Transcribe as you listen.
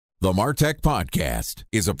The MarTech Podcast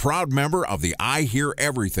is a proud member of the I Hear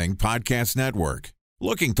Everything Podcast Network.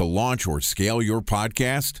 Looking to launch or scale your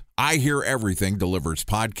podcast? I Hear Everything delivers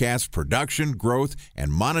podcast production, growth,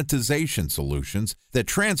 and monetization solutions that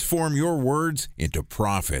transform your words into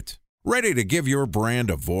profit. Ready to give your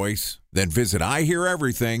brand a voice? Then visit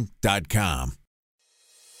iheareverything.com.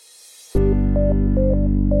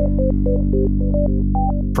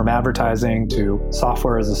 From advertising to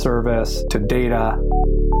software as a service to data.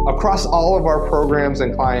 Across all of our programs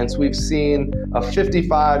and clients, we've seen a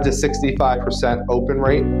 55 to 65% open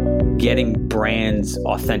rate. Getting brands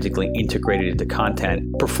authentically integrated into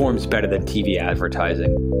content performs better than TV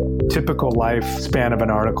advertising. Typical lifespan of an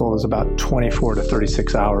article is about 24 to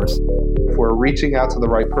 36 hours. If we're reaching out to the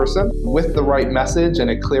right person with the right message and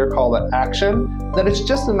a clear call to action, then it's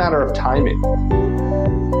just a matter of timing.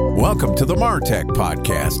 Welcome to the MarTech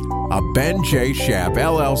Podcast, a Ben J. Schaap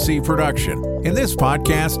LLC production. In this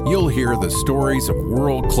podcast, you'll hear the stories of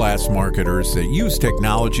world-class marketers that use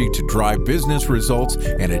technology to drive business results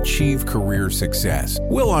and achieve career success.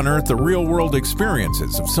 We'll unearth the real-world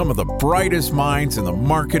experiences of some of the brightest minds in the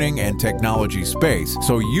marketing and technology space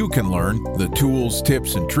so you can learn the tools,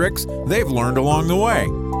 tips, and tricks they've learned along the way.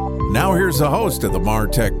 Now here's the host of the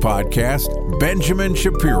MarTech Podcast, Benjamin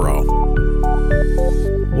Shapiro.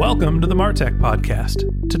 Welcome to the MarTech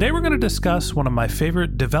Podcast. Today we're going to discuss one of my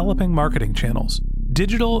favorite developing marketing channels,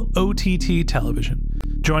 digital OTT television.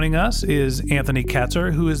 Joining us is Anthony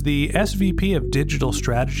Katsur, who is the SVP of Digital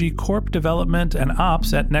Strategy, Corp Development, and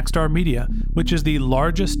Ops at Nexstar Media, which is the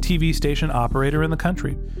largest TV station operator in the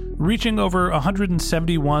country, reaching over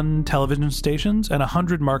 171 television stations and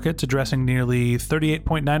 100 markets, addressing nearly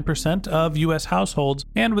 38.9% of U.S. households,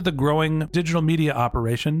 and with a growing digital media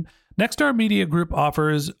operation. Nexstar Media Group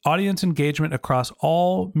offers audience engagement across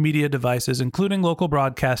all media devices, including local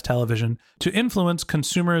broadcast television, to influence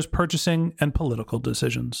consumers' purchasing and political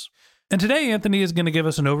decisions. And today, Anthony is going to give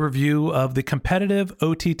us an overview of the competitive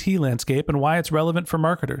OTT landscape and why it's relevant for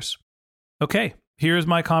marketers. Okay, here's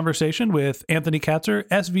my conversation with Anthony Katsur,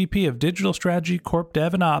 SVP of Digital Strategy, Corp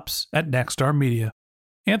Dev and Ops at Nexstar Media.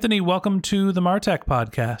 Anthony, welcome to the MarTech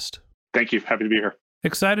Podcast. Thank you. Happy to be here.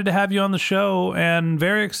 Excited to have you on the show and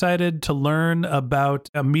very excited to learn about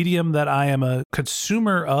a medium that I am a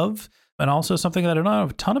consumer of and also something that I don't have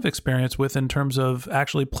a ton of experience with in terms of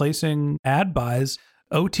actually placing ad buys,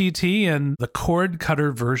 OTT and the cord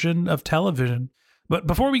cutter version of television. But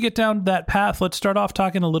before we get down that path, let's start off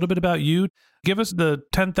talking a little bit about you. Give us the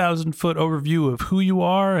 10,000 foot overview of who you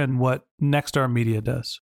are and what Nexstar Media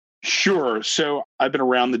does. Sure. So I've been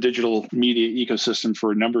around the digital media ecosystem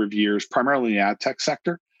for a number of years, primarily in the ad tech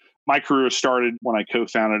sector. My career started when I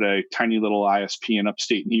co-founded a tiny little ISP in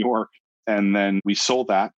upstate New York. And then we sold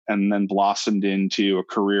that and then blossomed into a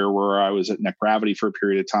career where I was at NetGravity for a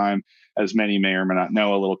period of time. As many may or may not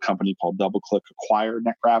know, a little company called DoubleClick acquired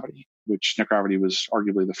NetGravity, which NetGravity was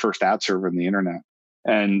arguably the first ad server in the internet.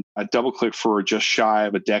 And I DoubleClick for just shy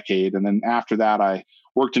of a decade. And then after that, I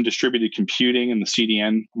worked in distributed computing in the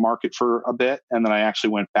CDN market for a bit. And then I actually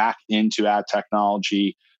went back into ad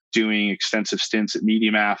technology, doing extensive stints at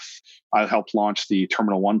MediaMath. I helped launch the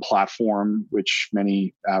Terminal One platform, which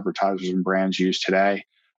many advertisers and brands use today.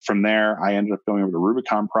 From there, I ended up going over to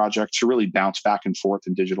Rubicon Project to really bounce back and forth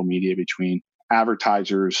in digital media between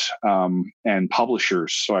advertisers and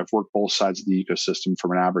publishers. So I've worked both sides of the ecosystem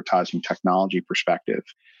from an advertising technology perspective.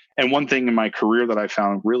 And one thing in my career that I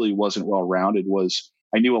found really wasn't well-rounded was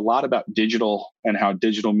I knew a lot about digital and how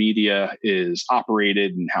digital media is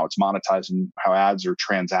operated and how it's monetized and how ads are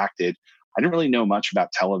transacted. I didn't really know much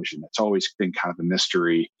about television. It's always been kind of a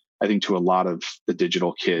mystery, I think, to a lot of the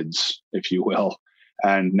digital kids, if you will.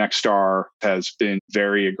 And Nexstar has been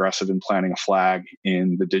very aggressive in planting a flag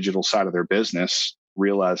in the digital side of their business,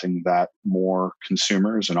 realizing that more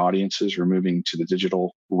consumers and audiences are moving to the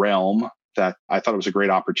digital realm, that I thought it was a great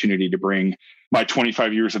opportunity to bring my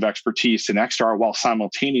 25 years of expertise to Nexstar while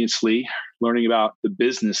simultaneously learning about the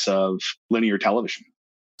business of linear television.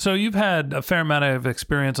 So you've had a fair amount of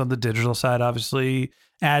experience on the digital side, obviously,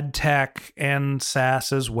 ad tech and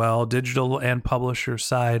SaaS as well, digital and publisher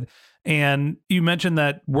side. And you mentioned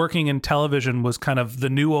that working in television was kind of the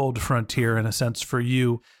new old frontier in a sense for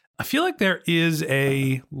you. I feel like there is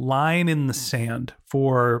a line in the sand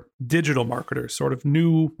for digital marketers, sort of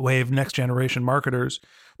new wave, next generation marketers,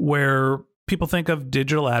 where people think of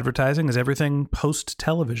digital advertising as everything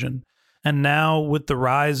post-television. And now with the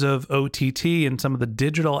rise of OTT and some of the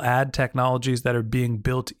digital ad technologies that are being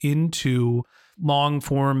built into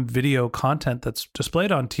long-form video content that's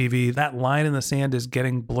displayed on TV, that line in the sand is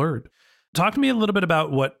getting blurred. Talk to me a little bit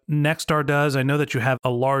about what Nexstar does. I know that you have a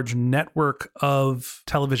large network of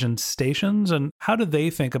television stations, and how do they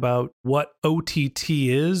think about what OTT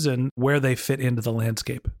is and where they fit into the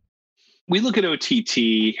landscape? We look at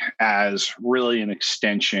OTT as really an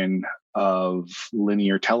extension of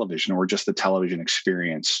linear television or just the television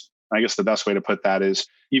experience. I guess the best way to put that is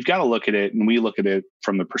you've got to look at it, and we look at it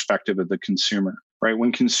from the perspective of the consumer, right?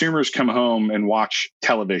 When consumers come home and watch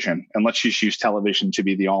television, and let's just use television to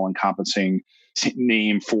be the all-encompassing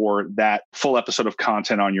name for that full episode of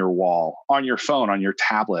content on your wall, on your phone, on your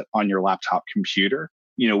tablet, on your laptop computer,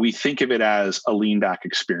 we think of it as a lean-back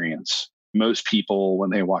experience. Most people,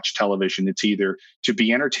 when they watch television, it's either to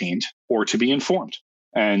be entertained or to be informed.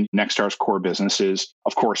 And Nexstar's core business is,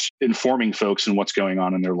 of course, informing folks in what's going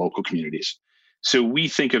on in their local communities. So we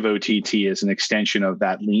think of OTT as an extension of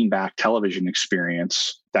that lean back television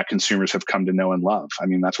experience that consumers have come to know and love. I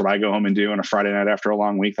mean, that's what I go home and do on a Friday night after a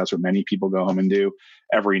long week. That's what many people go home and do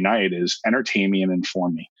every night, is entertain me and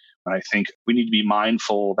inform me. And I think we need to be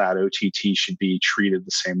mindful that OTT should be treated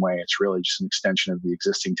the same way. It's really just an extension of the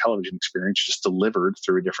existing television experience, just delivered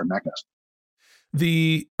through a different mechanism.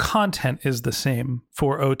 The content is the same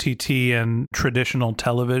for OTT and traditional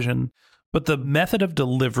television, but the method of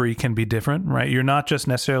delivery can be different, right? You're not just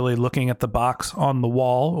necessarily looking at the box on the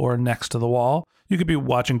wall or next to the wall. You could be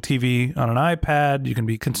watching TV on an iPad. You can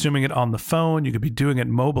be consuming it on the phone. You could be doing it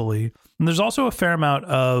mobily. And there's also a fair amount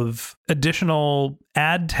of additional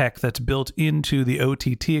ad tech that's built into the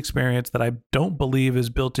OTT experience that I don't believe is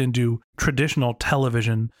built into traditional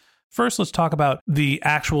television. First, let's talk about the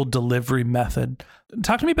actual delivery method.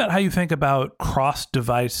 Talk to me about how you think about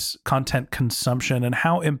cross-device content consumption and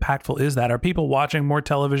how impactful is that? Are people watching more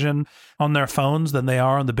television on their phones than they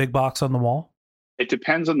are on the big box on the wall? It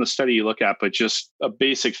depends on the study you look at, but just a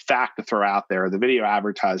basic fact to throw out there. The Video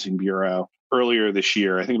Advertising Bureau earlier this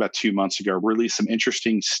year, I think about 2 months ago, released some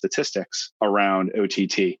interesting statistics around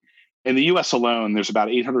OTT. In the US alone, there's about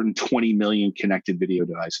 820 million connected video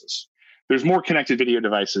devices. There's more connected video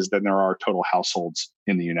devices than there are total households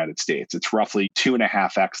in the United States. It's roughly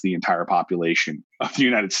 2.5x the entire population of the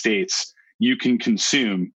United States. You can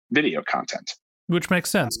consume video content. Which makes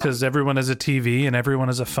sense because everyone has a TV and everyone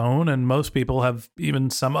has a phone, and most people have even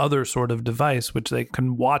some other sort of device which they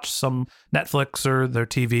can watch some Netflix or their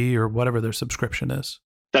TV or whatever their subscription is.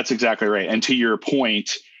 That's exactly right. And to your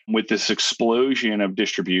point, with this explosion of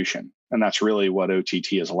distribution, and that's really what OTT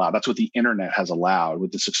has allowed. That's what the internet has allowed.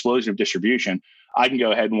 With this explosion of distribution, I can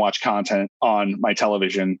go ahead and watch content on my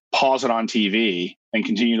television, pause it on TV, and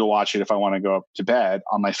continue to watch it if I want to go up to bed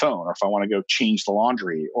on my phone, or if I want to go change the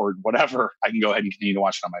laundry or whatever, I can go ahead and continue to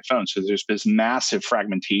watch it on my phone. So there's this massive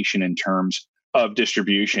fragmentation in terms of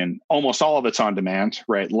distribution. Almost all of it's on demand,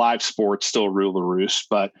 right? Live sports still rule the roost,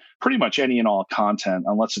 but pretty much any and all content,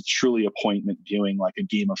 unless it's truly appointment viewing, like a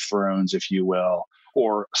Game of Thrones, if you will,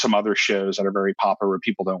 or some other shows that are very popular where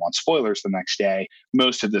people don't want spoilers the next day,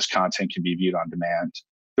 most of this content can be viewed on demand.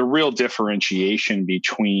 The real differentiation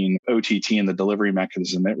between OTT and the delivery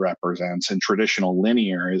mechanism it represents and traditional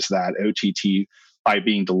linear is that OTT, by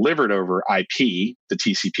being delivered over IP, the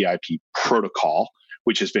TCP/IP protocol,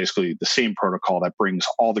 which is basically the same protocol that brings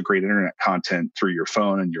all the great internet content through your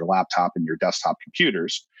phone and your laptop and your desktop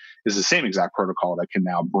computers, is the same exact protocol that can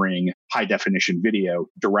now bring high definition video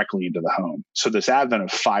directly into the home. So this advent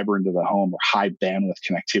of fiber into the home or high bandwidth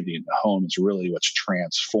connectivity in the home is really what's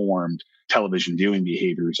transformed television viewing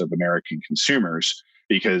behaviors of American consumers,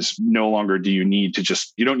 because no longer do you need to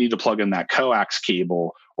you don't need to plug in that coax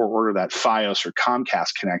cable or order that Fios or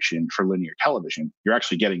Comcast connection for linear television. You're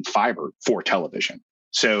actually getting fiber for television.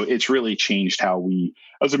 So it's really changed how we,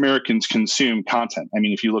 as Americans, consume content. I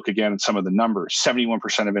mean, if you look again at some of the numbers,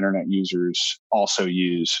 71% of internet users also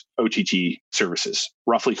use OTT services.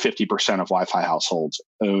 Roughly 50% of Wi-Fi households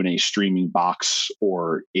own a streaming box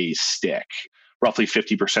or a stick. Roughly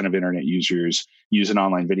 50% of internet users use an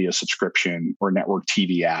online video subscription or network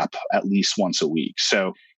TV app at least once a week.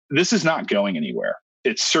 So this is not going anywhere.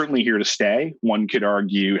 It's certainly here to stay. One could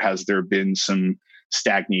argue, has there been some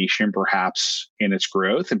stagnation perhaps in its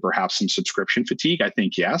growth and perhaps some subscription fatigue? I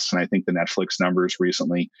think yes. And I think the Netflix numbers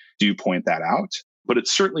recently do point that out. But it's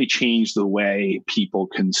certainly changed the way people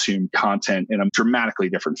consume content in a dramatically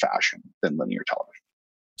different fashion than linear television.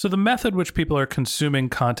 So the method which people are consuming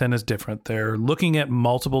content is different. They're looking at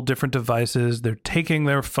multiple different devices. They're taking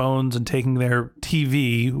their phones and taking their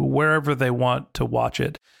TV wherever they want to watch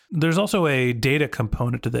it. There's also a data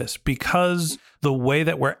component to this because the way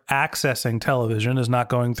that we're accessing television is not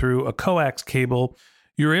going through a coax cable.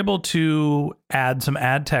 You're able to add some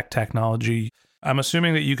ad tech technology. I'm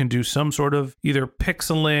assuming that you can do some sort of either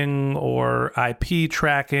pixeling or IP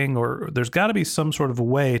tracking, or there's got to be some sort of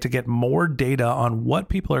way to get more data on what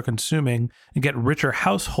people are consuming and get richer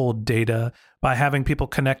household data by having people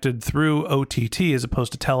connected through OTT as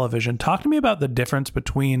opposed to television. Talk to me about the difference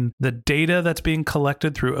between the data that's being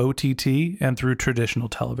collected through OTT and through traditional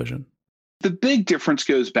television. The big difference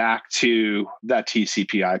goes back to that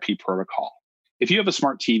TCP/IP protocol. If you have a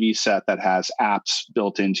smart TV set that has apps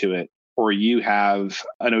built into it, or you have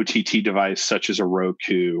an OTT device such as a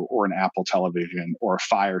Roku or an Apple television or a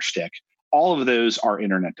Fire Stick, all of those are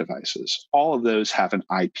internet devices. All of those have an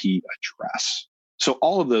IP address. So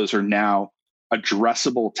all of those are now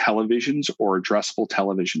addressable televisions or addressable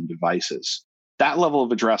television devices. That level of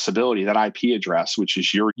addressability, that IP address, which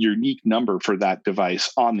is your unique number for that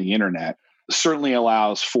device on the internet, certainly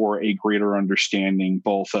allows for a greater understanding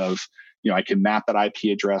both of, I can map that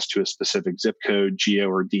IP address to a specific zip code, geo,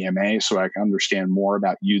 or DMA, so I can understand more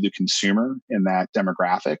about you, the consumer, in that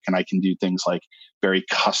demographic. And I can do things like very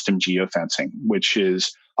custom geofencing, which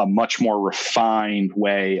is a much more refined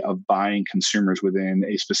way of buying consumers within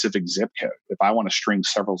a specific zip code. If I want to string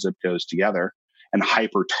several zip codes together and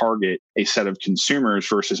hyper target a set of consumers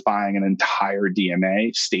versus buying an entire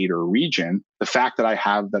DMA, state or region, the fact that I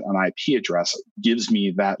have that an IP address gives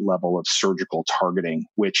me that level of surgical targeting,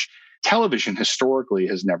 which television historically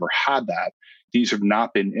has never had that. These have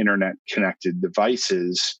not been internet connected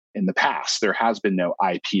devices in the past. There has been no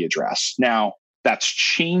IP address. Now, that's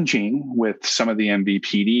changing with some of the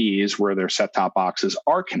MVPDs where their set-top boxes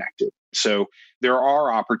are connected. So there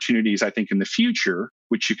are opportunities, I think, in the future,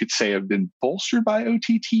 which you could say have been bolstered by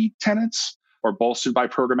OTT tenants or bolstered by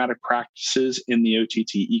programmatic practices in the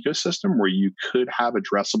OTT ecosystem, where you could have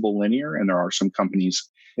addressable linear. And there are some companies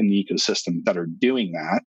in the ecosystem that are doing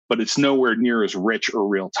that, but it's nowhere near as rich or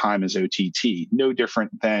real time as OTT. No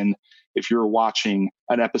different than if you're watching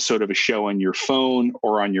an episode of a show on your phone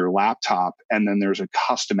or on your laptop, and then there's a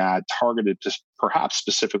custom ad targeted to perhaps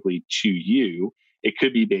specifically to you. It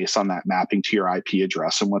could be based on that mapping to your IP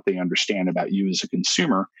address and what they understand about you as a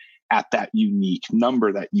consumer at that unique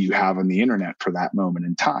number that you have on the internet for that moment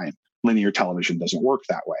in time. Linear television doesn't work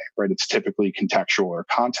that way, right? It's typically contextual or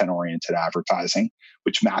content-oriented advertising,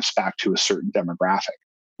 which maps back to a certain demographic.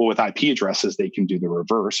 Well, with IP addresses, they can do the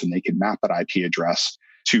reverse, and they can map that IP address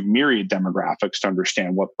to myriad demographics to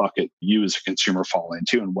understand what bucket you as a consumer fall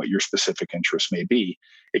into and what your specific interests may be.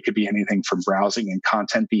 It could be anything from browsing and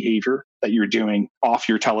content behavior that you're doing off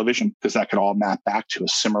your television, because that could all map back to a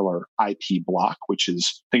similar IP block, which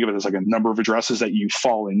is, think of it as like a number of addresses that you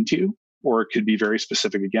fall into, or it could be very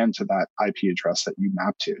specific again to that IP address that you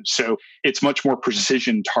map to. So it's much more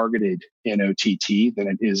precision targeted in OTT than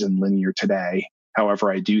it is in linear today.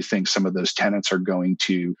 However, I do think some of those tenets are going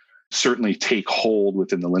to certainly take hold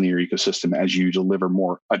within the linear ecosystem as you deliver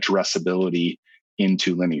more addressability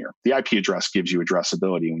into linear. The IP address gives you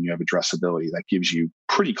addressability. When you have addressability, that gives you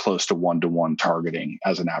pretty close to one-to-one targeting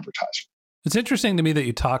as an advertiser. It's interesting to me that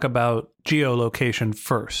you talk about geolocation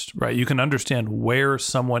first, right? You can understand where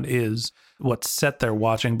someone is, what set they're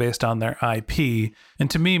watching based on their IP. And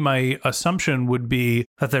to me, my assumption would be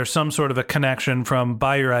that there's some sort of a connection from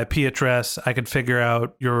by your IP address, I could figure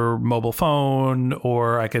out your mobile phone,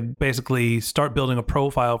 or I could basically start building a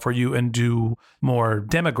profile for you and do more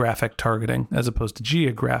demographic targeting as opposed to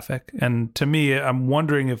geographic. And to me, I'm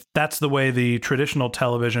wondering if that's the way the traditional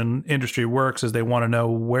television industry works, is they want to know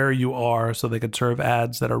where you are so they could serve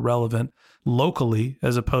ads that are relevant locally,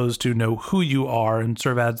 as opposed to know who you are and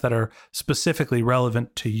serve ads that are specifically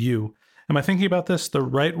relevant to you. Am I thinking about this the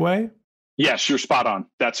right way? Yes, you're spot on.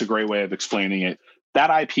 That's a great way of explaining it. That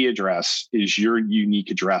IP address is your unique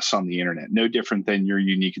address on the internet, no different than your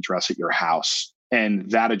unique address at your house. And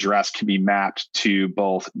that address can be mapped to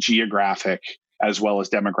both geographic as well as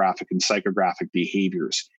demographic and psychographic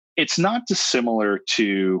behaviors. It's not dissimilar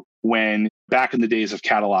to when back in the days of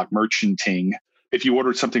catalog merchanting, if you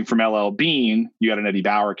ordered something from LL Bean, you got an Eddie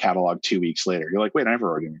Bauer catalog 2 weeks later. You're like, wait, I never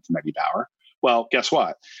ordered anything from Eddie Bauer. Well, guess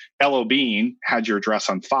what? LL Bean had your address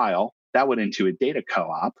on file. That went into a data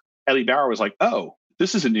co-op. Eddie Bauer was like, oh,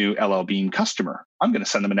 this is a new LL Bean customer. I'm going to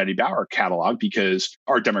send them an Eddie Bauer catalog because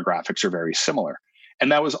our demographics are very similar.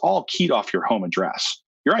 And that was all keyed off your home address.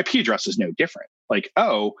 Your IP address is no different. Like,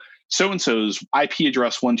 oh, so-and-so's IP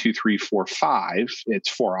address 12345, it's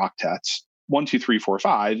 4 octets.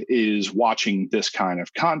 12345 is watching this kind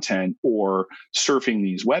of content or surfing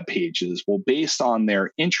these web pages. Well, based on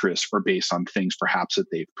their interests or based on things perhaps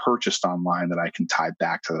that they've purchased online that I can tie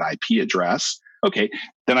back to that IP address, okay,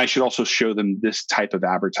 then I should also show them this type of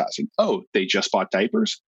advertising. Oh, they just bought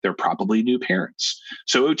diapers? They're probably new parents.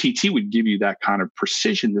 So OTT would give you that kind of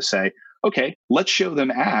precision to say, okay, let's show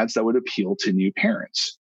them ads that would appeal to new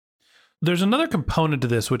parents. There's another component to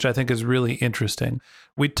this, which I think is really interesting.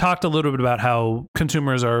 We talked a little bit about how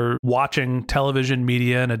consumers are watching television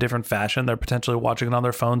media in a different fashion. They're potentially watching it on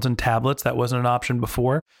their phones and tablets. That wasn't an option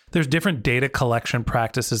before. There's different data collection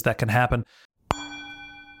practices that can happen.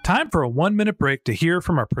 Time for a 1-minute break to hear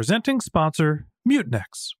from our presenting sponsor,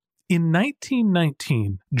 Mutinex. In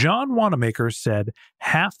 1919, John Wanamaker said,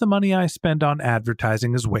 "Half the money I spend on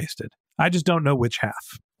advertising is wasted. I just don't know which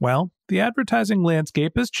half." Well, the advertising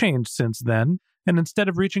landscape has changed since then, and instead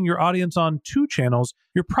of reaching your audience on 2 channels,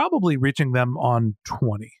 you're probably reaching them on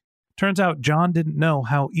 20. Turns out John didn't know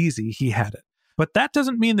how easy he had it. But that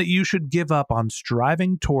doesn't mean that you should give up on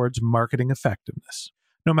striving towards marketing effectiveness.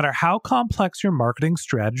 No matter how complex your marketing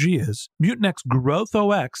strategy is, Mutinex Growth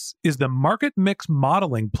OX is the market mix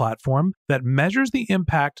modeling platform that measures the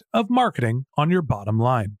impact of marketing on your bottom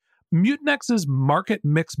line. Mutinex's market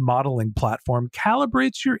mix modeling platform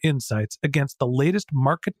calibrates your insights against the latest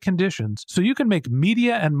market conditions so you can make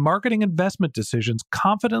media and marketing investment decisions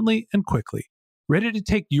confidently and quickly. Ready to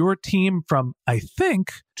take your team from I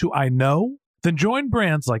think to I know? Then join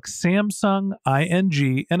brands like Samsung,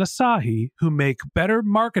 ING, and Asahi who make better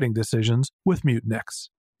marketing decisions with Mutinex.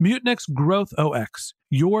 Mutinex Growth OX.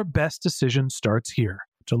 Your best decision starts here.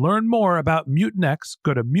 To learn more about Mutinex,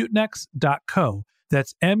 go to mutinex.co.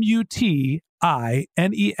 That's MUTINEX.co.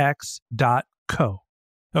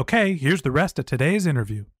 Okay, here's the rest of today's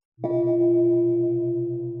interview.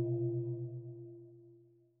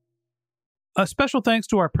 A special thanks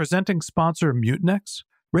to our presenting sponsor, Mutinex.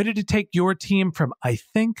 Ready to take your team from I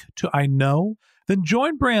think to I know? Then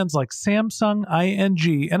join brands like Samsung,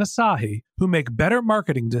 ING, and Asahi who make better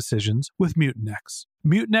marketing decisions with Mutinex.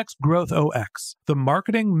 Mutinex Growth OX, the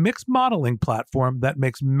marketing mix modeling platform that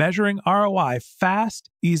makes measuring ROI fast,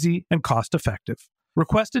 easy, and cost-effective.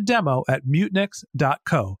 Request a demo at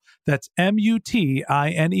mutinex.co. That's MUTINEX.co.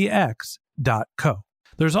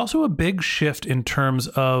 There's also a big shift in terms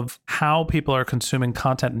of how people are consuming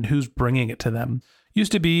content and who's bringing it to them.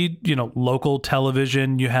 Used to be, local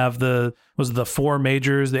television. You have the 4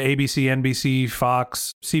 majors, the ABC, NBC,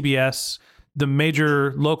 Fox, CBS, the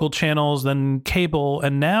major local channels, then cable.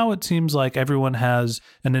 And now it seems like everyone has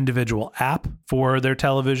an individual app for their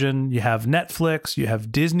television. You have Netflix, you have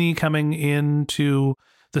Disney coming into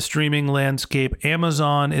the streaming landscape.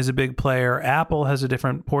 Amazon is a big player. Apple has a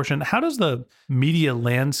different portion. How does the media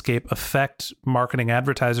landscape affect marketing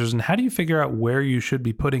advertisers, and how do you figure out where you should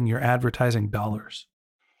be putting your advertising dollars?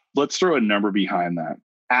 Let's throw a number behind that.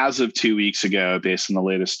 As of 2 weeks ago, based on the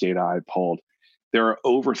latest data I pulled, there are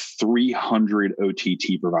over 300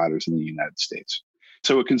 OTT providers in the United States.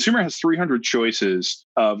 So a consumer has 300 choices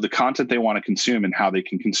of the content they want to consume and how they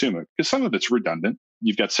can consume it, because some of it's redundant.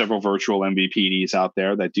 You've got several virtual MVPDs out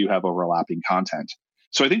there that do have overlapping content.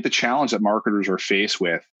 So I think the challenge that marketers are faced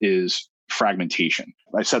with is fragmentation.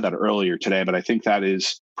 I said that earlier today, but I think that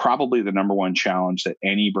is probably the number one challenge that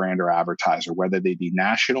any brand or advertiser, whether they be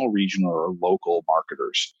national, regional, or local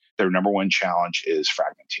marketers, their number one challenge is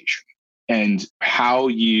fragmentation. And how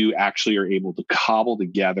you actually are able to cobble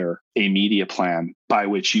together a media plan by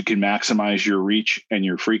which you can maximize your reach and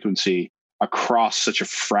your frequency across such a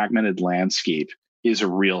fragmented landscape is a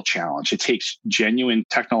real challenge. It takes genuine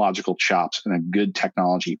technological chops and a good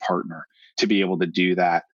technology partner to be able to do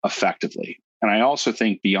that effectively. And I also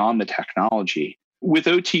think beyond the technology, with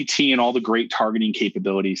OTT and all the great targeting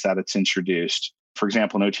capabilities that it's introduced, for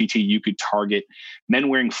example, in OTT, you could target men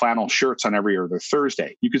wearing flannel shirts on every other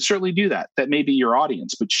Thursday. You could certainly do that. That may be your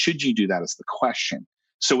audience, but should you do that is the question.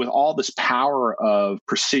 So with all this power of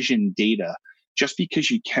precision data, just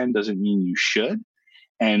because you can doesn't mean you should.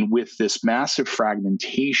 And with this massive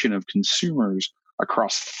fragmentation of consumers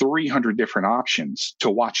across 300 different options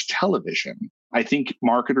to watch television, I think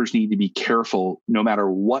marketers need to be careful no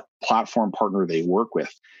matter what platform partner they work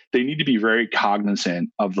with. They need to be very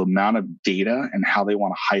cognizant of the amount of data and how they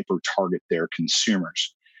want to hyper target their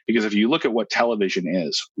consumers. Because if you look at what television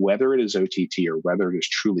is, whether it is OTT or whether it is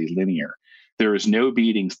truly linear, there is no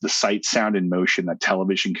beating the sight, sound, and motion that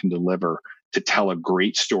television can deliver to tell a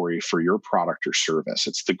great story for your product or service.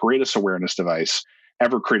 It's the greatest awareness device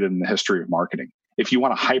ever created in the history of marketing. If you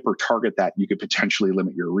want to hyper target that, you could potentially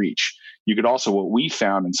limit your reach. You could also, what we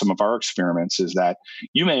found in some of our experiments is that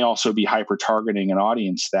you may also be hyper targeting an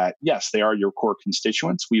audience that, yes, they are your core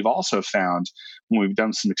constituents. We've also found when we've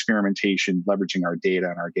done some experimentation leveraging our data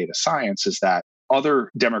and our data science is that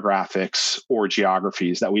other demographics or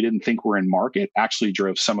geographies that we didn't think were in market actually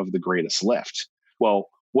drove some of the greatest lift. Well,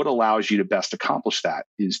 what allows you to best accomplish that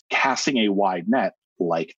is casting a wide net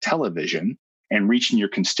like television and reaching your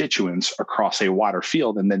constituents across a wider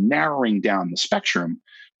field, and then narrowing down the spectrum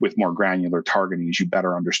with more granular targeting as you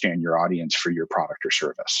better understand your audience for your product or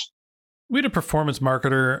service. We had a performance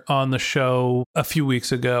marketer on the show a few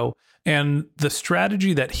weeks ago, and the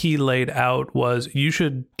strategy that he laid out was you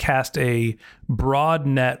should cast a broad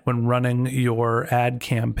net when running your ad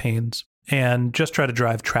campaigns and just try to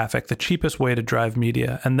drive traffic, the cheapest way to drive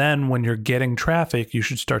media. And then when you're getting traffic, you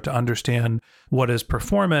should start to understand what is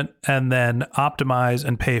performant and then optimize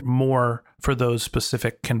and pay more for those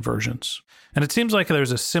specific conversions. And it seems like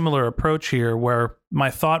there's a similar approach here where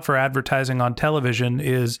my thought for advertising on television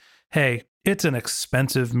is, hey, it's an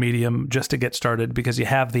expensive medium just to get started because you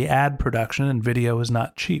have the ad production and video is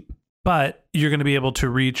not cheap. But you're going to be able to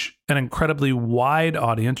reach an incredibly wide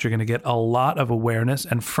audience. You're going to get a lot of awareness.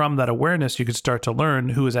 And from that awareness, you can start to learn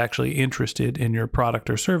who is actually interested in your product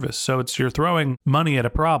or service. So you're throwing money at a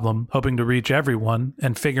problem, hoping to reach everyone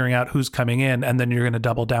and figuring out who's coming in. And then you're going to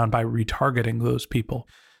double down by retargeting those people.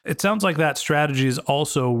 It sounds like that strategy is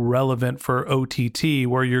also relevant for OTT,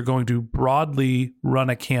 where you're going to broadly run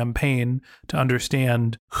a campaign to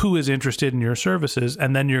understand who is interested in your services,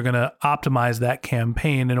 and then you're going to optimize that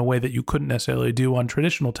campaign in a way that you couldn't necessarily do on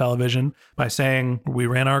traditional television by saying, we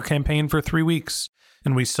ran our campaign for 3 weeks,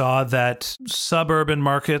 and we saw that suburban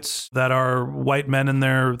markets that are white men in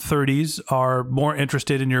their 30s are more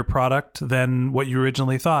interested in your product than what you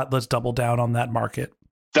originally thought. Let's double down on that market.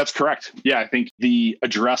 That's correct. Yeah, I think the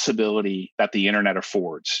addressability that the internet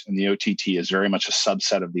affords, and the OTT is very much a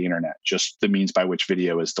subset of the internet, just the means by which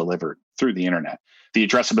video is delivered through the internet. The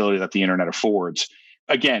addressability that the internet affords,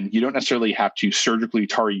 again, you don't necessarily have to surgically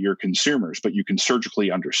target your consumers, but you can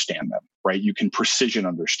surgically understand them, right? You can precision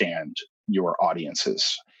understand your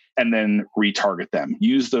audiences and then retarget them.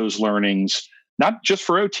 Use those learnings not just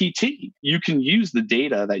for OTT. You can use the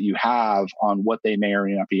data that you have on what they may or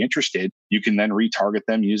may not be interested. You can then retarget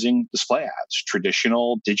them using display ads,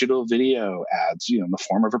 traditional digital video ads, in the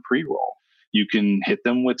form of a pre-roll. You can hit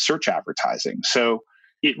them with search advertising. So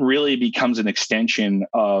it really becomes an extension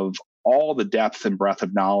of all the depth and breadth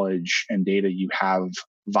of knowledge and data you have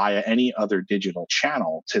via any other digital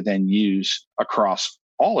channel to then use across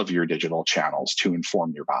all of your digital channels to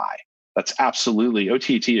inform your buy. That's absolutely,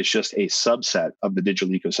 OTT is just a subset of the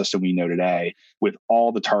digital ecosystem we know today, with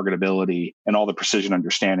all the targetability and all the precision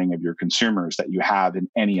understanding of your consumers that you have in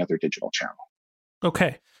any other digital channel.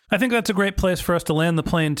 Okay. I think that's a great place for us to land the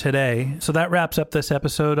plane today. So that wraps up this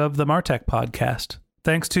episode of the MarTech Podcast.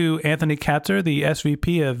 Thanks to Anthony Katsur, the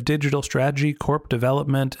SVP of Digital Strategy, Corp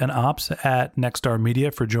Development, and Ops at Nexstar Media,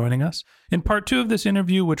 for joining us. In part 2 of this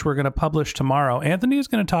interview, which we're going to publish tomorrow, Anthony is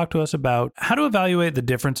going to talk to us about how to evaluate the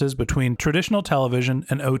differences between traditional television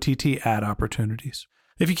and OTT ad opportunities.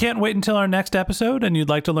 If you can't wait until our next episode and you'd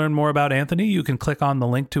like to learn more about Anthony, you can click on the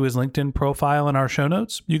link to his LinkedIn profile in our show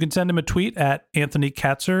notes. You can send him a tweet at Anthony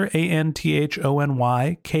Katsur,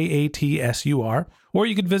 ANTHONYKATSUR, or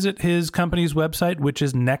you could visit his company's website, which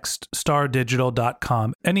is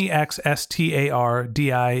nexstardigital.com,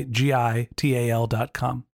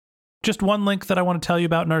 NEXSTARDIGITAL.com. Just one link that I want to tell you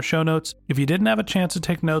about in our show notes. If you didn't have a chance to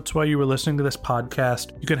take notes while you were listening to this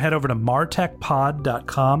podcast, you can head over to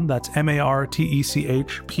martechpod.com. That's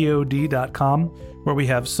MARTECHPOD.com, where we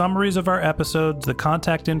have summaries of our episodes, the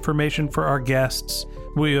contact information for our guests.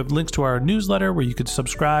 We have links to our newsletter where you could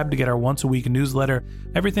subscribe to get our once-a-week newsletter,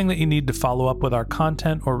 everything that you need to follow up with our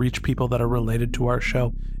content or reach people that are related to our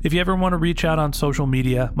show. If you ever want to reach out on social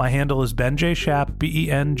media, my handle is Ben J. Shap,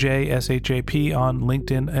 BenJShap on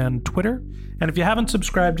LinkedIn and Twitter. And if you haven't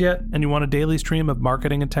subscribed yet and you want a daily stream of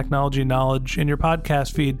marketing and technology knowledge in your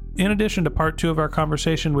podcast feed, in addition to part 2 of our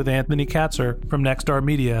conversation with Anthony Katsur from Nexstar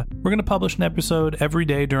Media, we're going to publish an episode every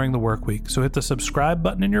day during the work week. So hit the subscribe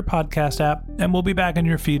button in your podcast app and we'll be back in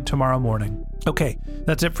your feed tomorrow morning. Okay,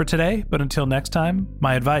 that's it for today. But until next time,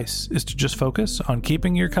 my advice is to just focus on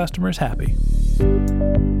keeping your customers happy.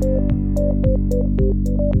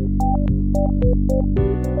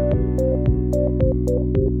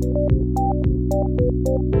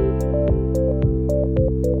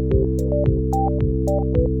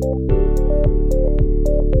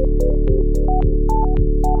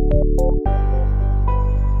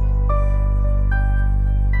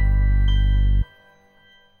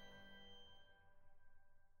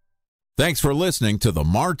 Thanks for listening to the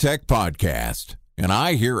MarTech Podcast, and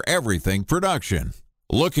I Hear Everything production.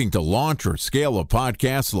 Looking to launch or scale a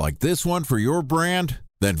podcast like this one for your brand?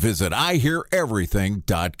 Then visit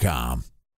iheareverything.com.